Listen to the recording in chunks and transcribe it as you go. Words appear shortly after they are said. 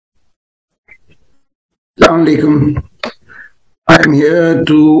Assalamu alaikum. I am here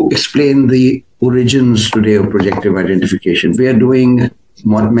to explain the origins today of projective identification. We are doing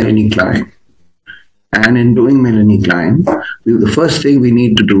Melanie Klein. And in doing Melanie Klein, the first thing we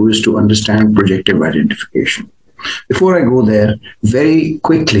need to do is to understand projective identification. Before I go there, very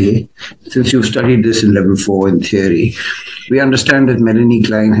quickly, since you've studied this in level 4 in theory, we understand that Melanie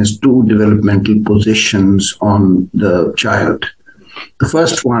Klein has two developmental positions on the child. The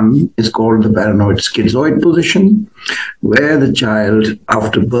first one is called the paranoid schizoid position, where the child,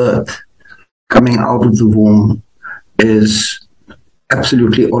 after birth, coming out of the womb, is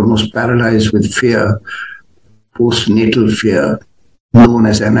absolutely almost paralyzed with fear, postnatal fear, known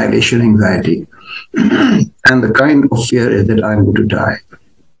as annihilation anxiety. And the kind of fear is that I'm going to die.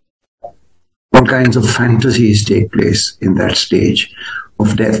 All kinds of fantasies take place in that stage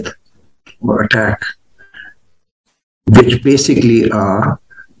of death or attack, which basically are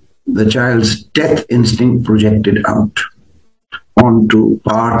the child's death instinct projected out onto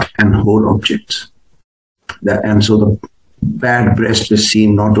part and whole objects. And so the bad breast is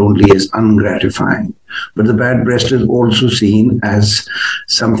seen not only as ungratifying, but the bad breast is also seen as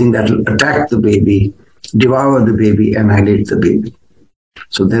something that will attack the baby, devour the baby, annihilate the baby.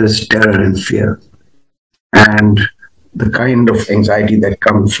 So there is terror and fear. And the kind of anxiety that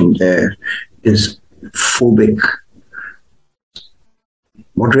comes from there is phobic.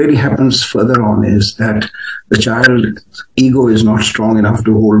 What really happens further on is that the child's ego is not strong enough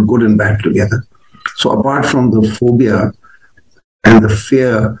to hold good and bad together. So apart from the phobia and the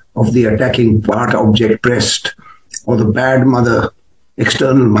fear of the attacking part object breast or the bad mother,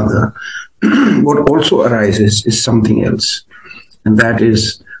 external mother, what also arises is something else. And that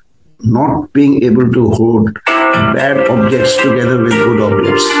is not being able to hold bad objects together with good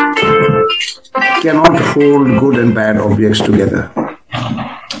objects. Cannot hold good and bad objects together.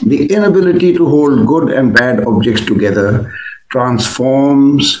 The inability to hold good and bad objects together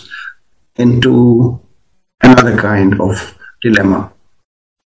transforms into another kind of dilemma.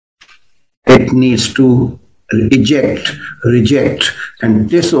 It needs to eject, reject, and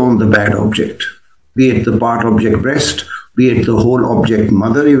disown the bad object, be it the part object breast, be it the whole object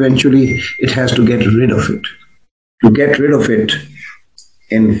mother. Eventually, it has to get rid of it. To get rid of it,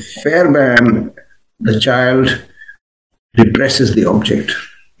 in Fairbairn, the child represses the object,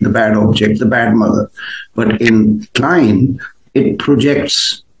 the bad mother. But in Klein, it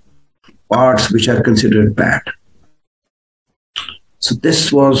projects parts which are considered bad. So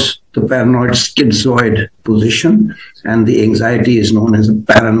this was the paranoid schizoid position, and the anxiety is known as a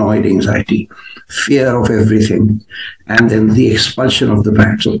paranoid anxiety, fear of everything, and then the expulsion of the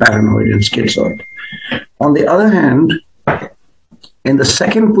bad, so paranoid and schizoid. On the other hand, in the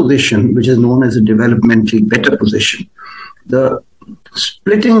second position, which is known as a developmentally better position, the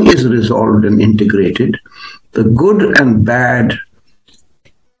splitting is resolved and integrated. The good and bad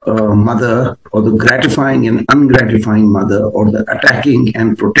mother, or the gratifying and ungratifying mother, or the attacking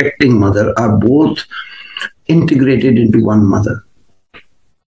and protecting mother are both integrated into one mother.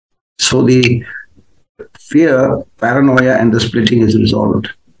 So the fear, paranoia, and the splitting is resolved.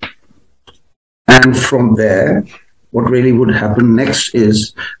 And from there, what really would happen next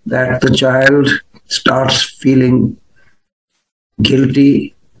is that the child starts feeling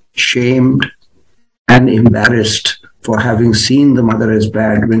guilty, shamed, and embarrassed for having seen the mother as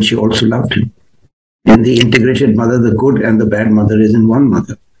bad when she also loved him. In the integrated mother, the good and the bad mother is in one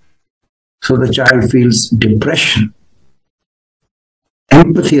mother. So the child feels depression.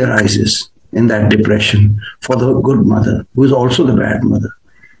 Empathy arises in that depression for the good mother, who is also the bad mother.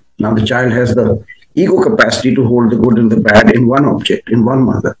 Now the child has the ego capacity to hold the good and the bad in one object, in one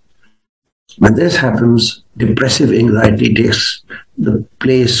mother. When this happens, depressive anxiety takes the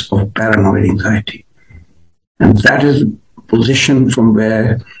place of paranoid anxiety. And that is the position from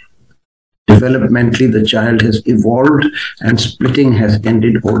where developmentally the child has evolved and splitting has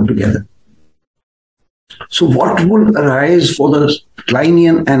ended altogether. So what will arise for the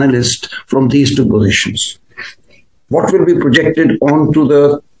Kleinian analyst from these two positions? What will be projected onto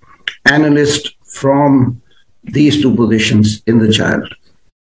the analyst from these two positions in the child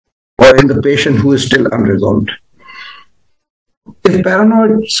or in the patient who is still unresolved? If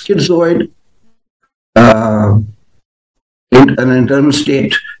paranoid schizoid in an internal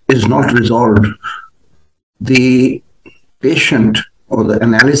state is not resolved, the patient or the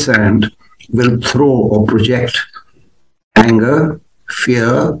analysand will throw or project anger,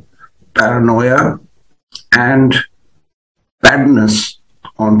 fear, paranoia, and badness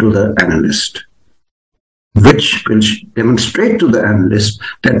onto the analyst, which will demonstrate to the analyst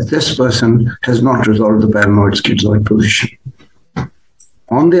that this person has not resolved the paranoid schizoid position.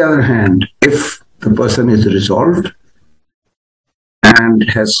 On the other hand, if the person is resolved and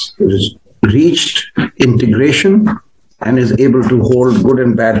has reached integration and is able to hold good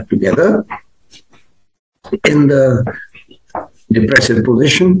and bad together in the depressive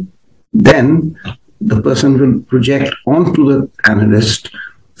position, then the person will project onto the analyst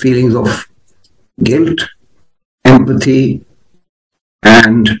feelings of guilt, empathy,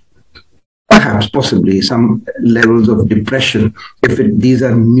 and perhaps possibly some levels of depression if these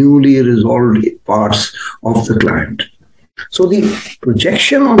are newly resolved parts of the client. So the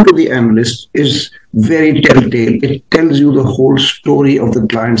projection onto the analyst is very telltale. It tells you the whole story of the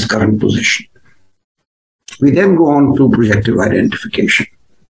client's current position. We then go on to projective identification,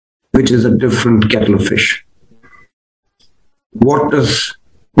 which is a different kettle of fish. What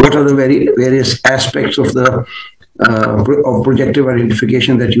are the various aspects of the of projective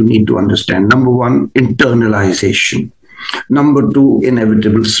identification that you need to understand? Number one, internalization. Number two,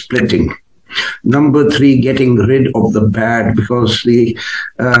 inevitable splitting. Number three, getting rid of the bad, because the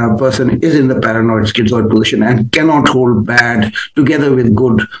person is in the paranoid schizoid position and cannot hold bad together with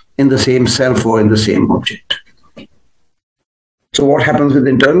good in the same self or in the same object. So what happens with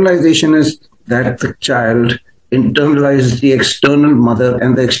internalization is that the child internalizes the external mother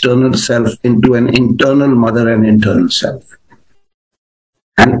and the external self into an internal mother and internal self.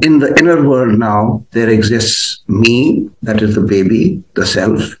 And in the inner world now, there exists me, that is the baby, the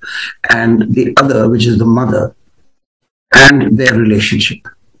self, and the other, which is the mother, and their relationship.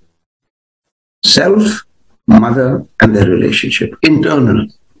 Self, mother, and their relationship. Internal.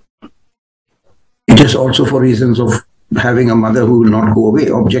 It is also for reasons of having a mother who will not go away.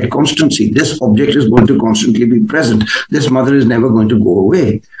 Object constancy. This object is going to constantly be present. This mother is never going to go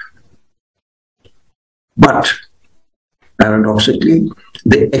away. But paradoxically,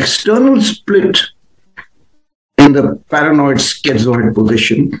 the external split in the paranoid schizoid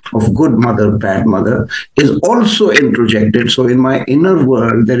position of good mother, bad mother is also introjected. So in my inner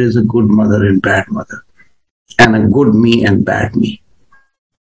world, there is a good mother and bad mother, and a good me and bad me.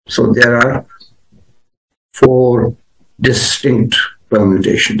 So there are 4 distinct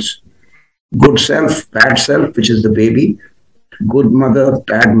permutations. Good self, bad self, which is the baby. Good mother,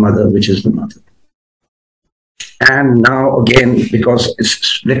 bad mother, which is the mother. And now again, because its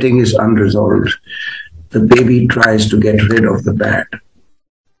splitting is unresolved, the baby tries to get rid of the bad,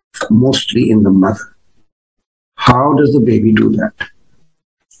 mostly in the mother. How does the baby do that?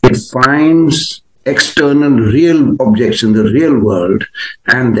 It finds external real objects in the real world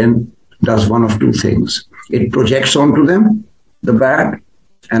and then does one of 2 things. It projects onto them the bad,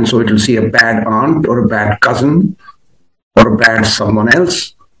 and so it will see a bad aunt or a bad cousin or a bad someone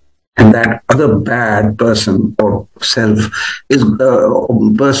else. And that other bad person or self is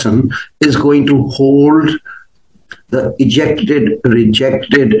going to hold the ejected,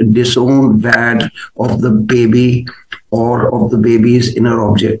 rejected, disowned bad of the baby or of the baby's inner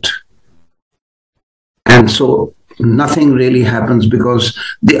object. And so nothing really happens because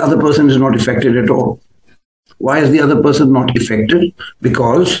the other person is not affected at all. Why is the other person not affected?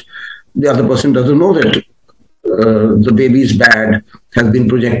 Because the other person doesn't know that the baby's bad has been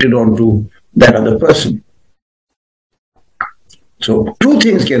projected onto that other person. So 2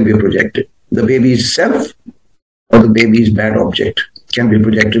 things can be projected. The baby's self or the baby's bad object can be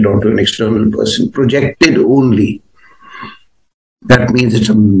projected onto an external person. Projected only. That means it's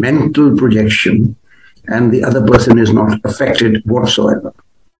a mental projection and the other person is not affected whatsoever.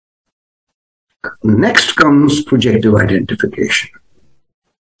 Next comes projective identification.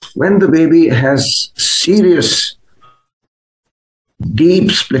 When the baby has serious,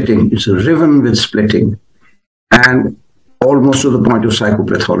 deep splitting, it's riven with splitting, and almost to the point of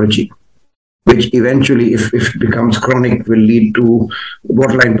psychopathology, which eventually, if it becomes chronic, will lead to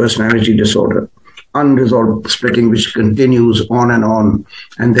borderline personality disorder. Unresolved splitting which continues on,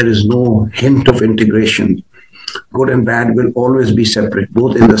 and there is no hint of integration. Good and bad will always be separate,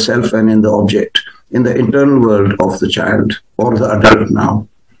 both in the self and in the object, in the internal world of the child or the adult now.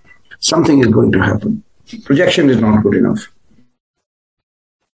 Something is going to happen. Projection is not good enough.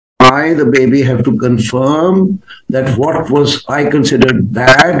 I, the baby, have to confirm that what was I considered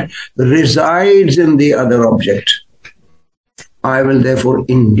bad resides in the other object. I will therefore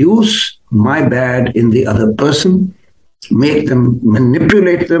induce my bad in the other person, make them,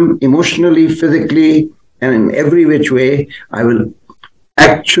 manipulate them emotionally, physically, and in every which way. I will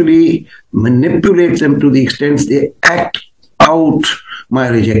actually manipulate them to the extent they act out my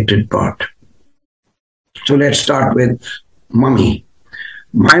rejected part. So let's start with mummy.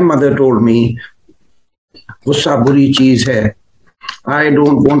 My mother told me, "Gussa buri cheez hai. I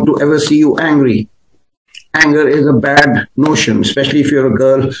don't want to ever see you angry. anger is a bad notion, especially if you're a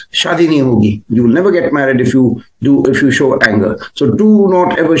girl. Shadi nahi hogi. You will never get married if you show anger. So do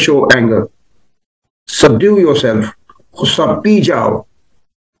not ever show anger. Subdue yourself. Gussa pi jao.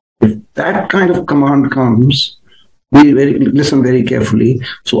 If that kind of command comes, listen very carefully.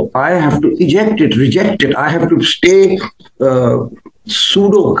 So I have to eject it, reject it. I have to stay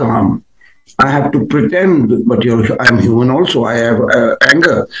pseudo calm. I have to pretend, but I'm human also. I have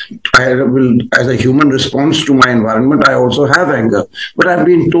anger. I will, as a human response to my environment, I also have anger. But I've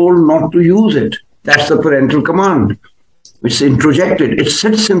been told not to use it. That's the parental command. It's introjected. It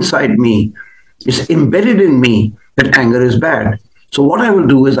sits inside me. It's embedded in me that anger is bad. So what I will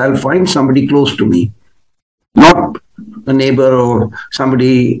do is I'll find somebody close to me, not a neighbor or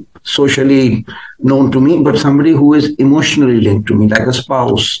somebody socially known to me, but somebody who is emotionally linked to me, like a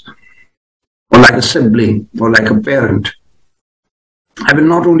spouse, or like a sibling, or like a parent. I will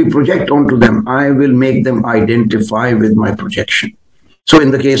not only project onto them, I will make them identify with my projection. So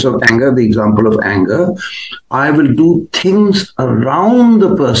in the case of anger, the example of anger, I will do things around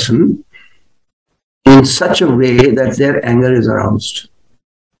the person in such a way that their anger is aroused.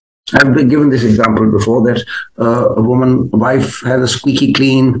 I've been given this example before that a wife has a squeaky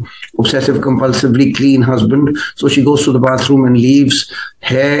clean, obsessive compulsively clean husband. So she goes to the bathroom and leaves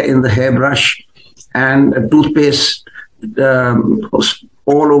hair in the hairbrush and a toothpaste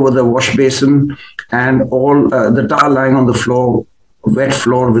all over the wash basin and all the towel lying on the floor, wet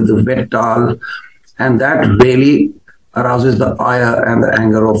floor with the wet towel. And that really arouses the ire and the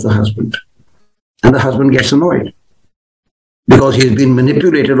anger of the husband. And the husband gets annoyed because he's been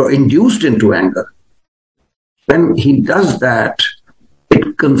manipulated or induced into anger. When he does that,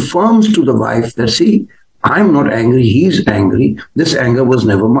 it confirms to the wife that, see, I'm not angry, he's angry. This anger was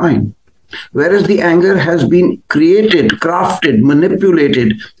never mine. Whereas the anger has been created, crafted,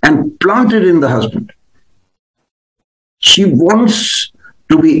 manipulated, and planted in the husband. She wants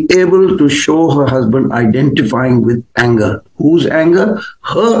to be able to show her husband identifying with anger. Whose anger?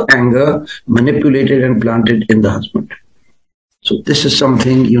 Her anger, manipulated and planted in the husband. So this is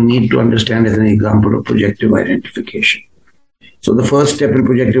something you need to understand as an example of projective identification. So the first step in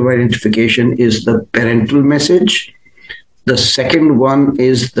projective identification is the parental message. The second one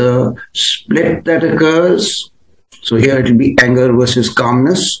is the split that occurs. So here it will be anger versus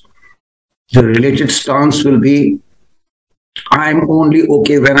calmness. The related stance will be, I'm only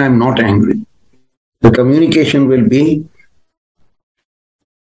okay when I'm not angry. The communication will be,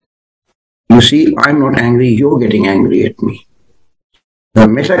 you see, I'm not angry, you're getting angry at me. The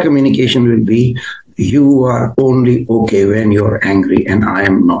meta communication will be, you are only okay when you're angry and I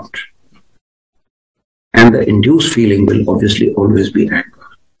am not. And the induced feeling will obviously always be anger.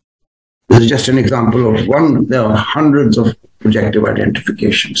 This is just an example of one. There are hundreds of projective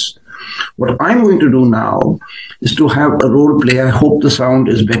identifications. What I'm going to do now is to have a role play. I hope the sound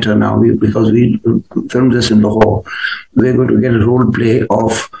is better now because we filmed this in Lahore. We're going to get a role play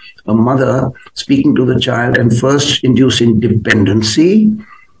of a mother speaking to the child and first inducing dependency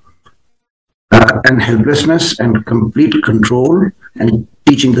and helplessness and complete control, and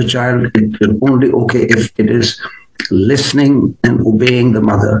teaching the child it is only okay if it is listening and obeying the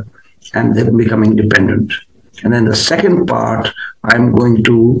mother and then becoming dependent. And then the second part, I'm going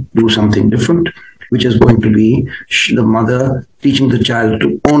to do something different, which is going to be the mother teaching the child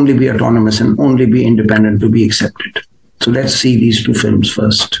to only be autonomous and only be independent, to be accepted. So let's see these two films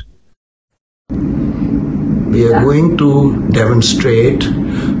first. We are going to demonstrate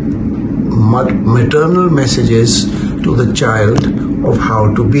maternal messages to the child of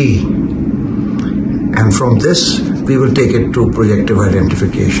how to be. And from this, we will take it to projective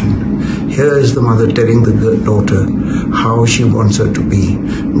identification. Here is the mother telling the daughter how she wants her to be,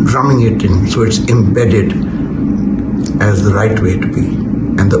 drumming it in so it's embedded as the right way to be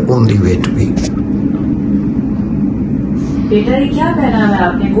and the only way to be. Beta, ye kya pehna hai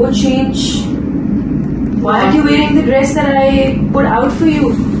aapne? Go change. Why are you wearing the dress that I put out for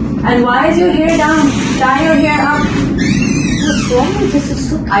you? And why is your hair down? Tie your hair up. What's wrong with this? Is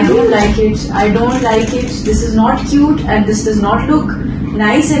so cute. I don't like it. I don't like it. This is not cute and this does not look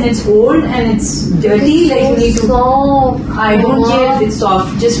nice, and it's old and it's dirty. It's like so you need to. Soft. I don't care if it's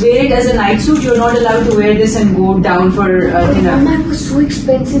soft. Just wear it as a night suit. You're not allowed to wear this and go down for dinner. Mama, it was so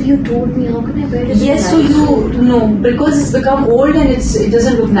expensive. You told me. How can I wear it? Yes, so you no, because it's become old and it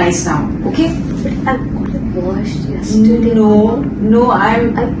doesn't look nice now. Okay. But I got it washed yesterday. No,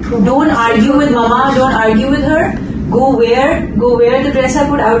 don't argue with Mama. Don't argue with her. Go wear the dress I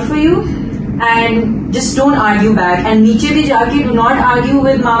put out for you, and just don't argue back. And niche bhi jaake do not argue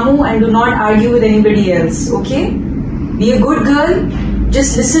with Mamu and do not argue with anybody else. Okay? Be a good girl.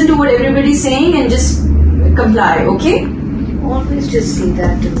 Just listen to what everybody's saying and just comply, okay? Always just say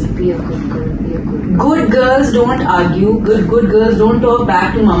that to me. Be a good girl. Be a good girl. Good girls don't argue. Good girls don't talk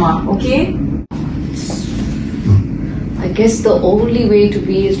back to mama, okay? I guess the only way to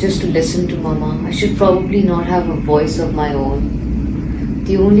be is just to listen to Mama. I should probably not have a voice of my own.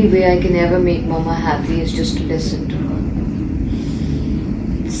 The only way I can ever make Mama happy is just to listen to her.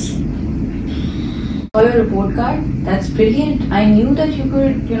 For your report card, that's brilliant. I knew that you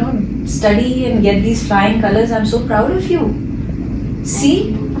could, study and get these flying colors. I'm so proud of you.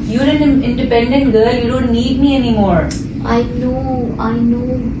 See, you're an independent girl. You don't need me anymore. I know.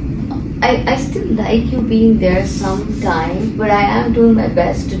 I still like you being there sometimes, but I am doing my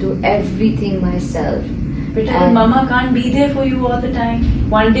best to do everything myself. But mama can't be there for you all the time.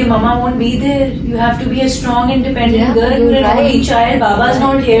 One day mama won't be there. You have to be a strong, independent girl. You're an only child. Baba's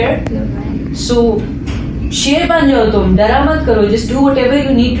not here. You're right. So, शेर बन जाओ तुम. डरा मत करो. Just do whatever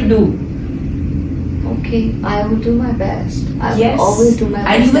you need to do. Okay, I will do my best. I Yes. will always do my best.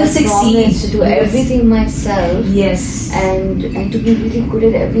 And you will I succeed. promise to do Yes. everything myself. Yes. And to be really good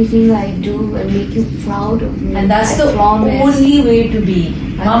at everything I do and make you proud of me. And that's I the promise. only way to be.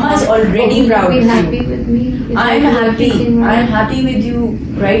 Mama's already proud Will of you be you. happy with me? Is I'm happy. everything right? I'm happy with you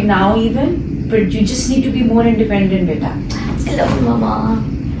right now even. But you just need to be more independent, beta. I love you, Mama.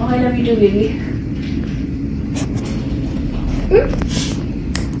 Oh, I love you too, baby.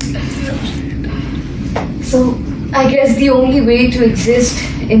 So, I guess the only way to exist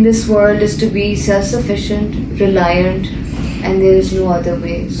in this world is to be self-sufficient, reliant, and there is no other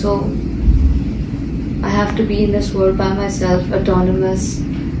way. So, I have to be in this world by myself, autonomous,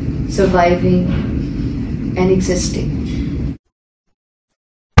 surviving, and existing.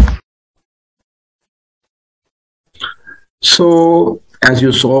 So, as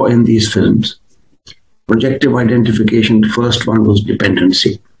you saw in these films, projective identification, the first one was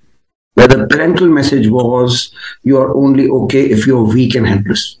dependency, where the parental message was, you are only okay if you're weak and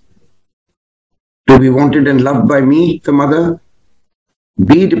helpless. To be wanted and loved by me, the mother,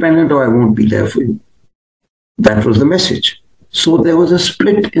 be dependent or I won't be there for you. That was the message. So there was a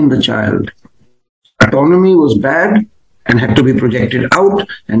split in the child. Autonomy was bad and had to be projected out,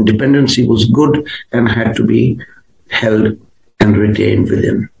 and dependency was good and had to be held and retained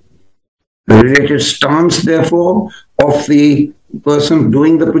within. The related stance, therefore, of the person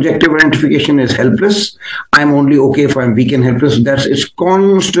doing the projective identification is helpless. I'm only okay if I'm weak and helpless. It's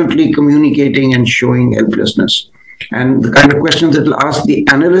constantly communicating and showing helplessness. And the kind of questions that will ask the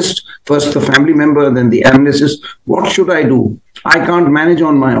analyst, first the family member, then the analyst is, what should I do? I can't manage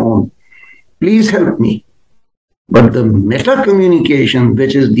on my own. Please help me. But the meta communication,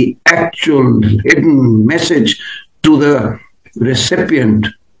 which is the actual hidden message to the recipient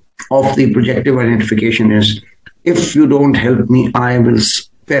of the projective identification, is, if you don't help me, I will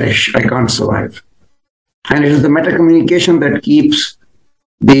perish. I can't survive. And it is the meta communication that keeps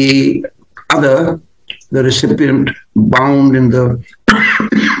the other, the recipient, bound in the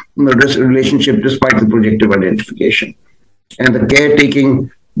relationship despite the projective identification. And the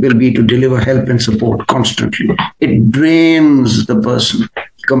caretaking will be to deliver help and support constantly. It drains the person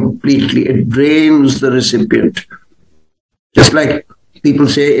completely. It drains the recipient. Just like people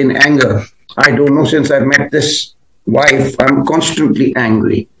say in anger, I don't know, since I've met this wife, I'm constantly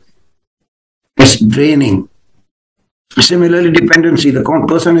angry. It's draining. Similarly, dependency, the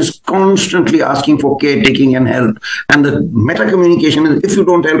person is constantly asking for caretaking and help. And the meta communication is, if you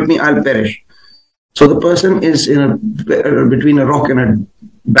don't help me, I'll perish. So the person is between a rock and a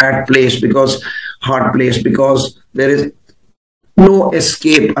bad place, hard place, because there is no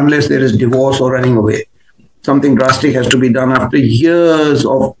escape unless there is divorce or running away. Something drastic has to be done after years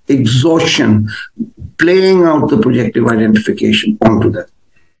of exhaustion, playing out the projective identification onto them.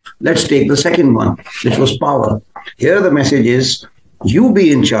 Let's take the second one, which was power. Here the message is, you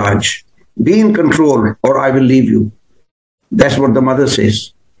be in charge, be in control, or I will leave you. That's what the mother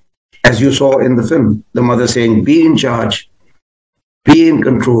says. As you saw in the film, the mother saying, be in charge, be in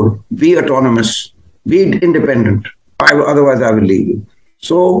control, be autonomous, be independent. Otherwise, I will leave you.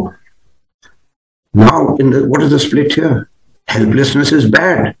 So now, what is the split here? Helplessness is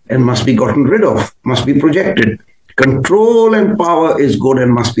bad and must be gotten rid of, must be projected. Control and power is good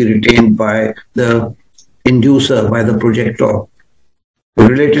and must be retained by the inducer, by the projector. The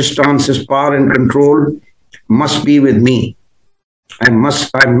related stance is power and control must be with me. I'm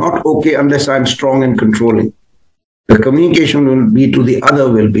not okay unless I'm strong and controlling. The communication will be to the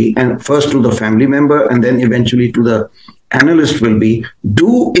other and first to the family member and then eventually to the analyst will be,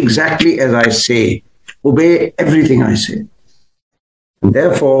 do exactly as I say, obey everything I say. And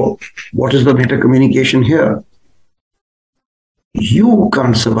therefore, what is the meta communication here? You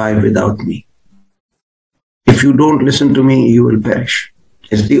can't survive without me. If you don't listen to me, you will perish.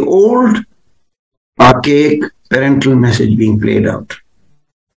 It's the old, archaic parental message being played out.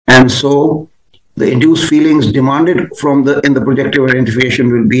 And so the induced feelings demanded from in the projective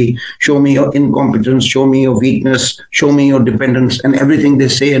identification will be, show me your incompetence, show me your weakness, show me your dependence, and everything they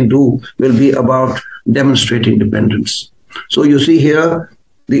say and do will be about demonstrating dependence. So you see here,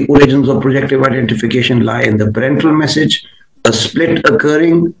 the origins of projective identification lie in the parental message, a split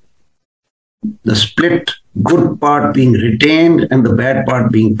occurring, the split good part being retained and the bad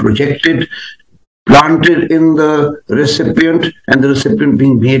part being projected, planted in the recipient, and the recipient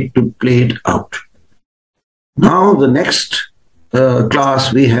being made to play it out. Now the next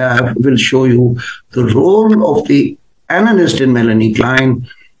class we have will show you the role of the analyst in Melanie Klein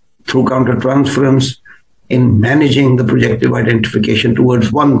through countertransference in managing the projective identification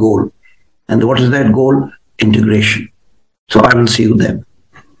towards one goal. And what is that goal? Integration. So I will see you then.